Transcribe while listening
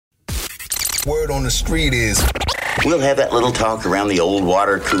Word on the street is we'll have that little talk around the old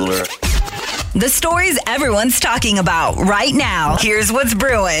water cooler. The stories everyone's talking about right now. Here's what's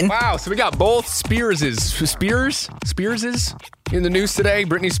brewing. Wow, so we got both Spearses in the news today.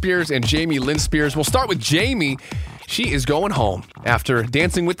 Britney Spears and Jamie Lynn Spears. We'll start with Jamie. She is going home after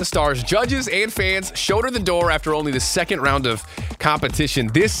Dancing with the Stars. Judges and fans showed her the door after only the second round of competition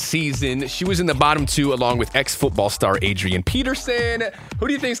this season. She was in the bottom two along with ex-football star Adrian Peterson. Who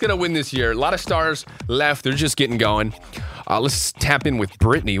do you think is going to win this year? A lot of stars left. They're just getting going. Let's tap in with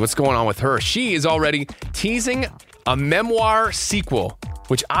Britney. What's going on with her? She is already teasing a memoir sequel,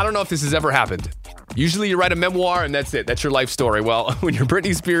 which I don't know if this has ever happened. Usually you write a memoir and that's it. That's your life story. Well, when you're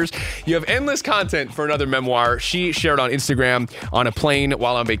Britney Spears, you have endless content for another memoir. She shared on Instagram on a plane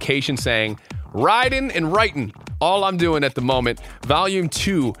while on vacation saying, "Riding and writing, all I'm doing at the moment. Volume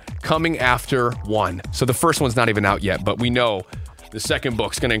 2 coming after 1." So the first one's not even out yet, but we know the second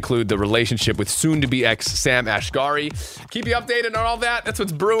book's going to include the relationship with soon-to-be ex Sam Asghari. Keep you updated on all that. That's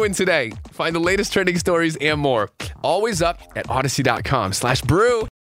what's brewing today. Find the latest trending stories and more. Always up at Odyssey.com/brew.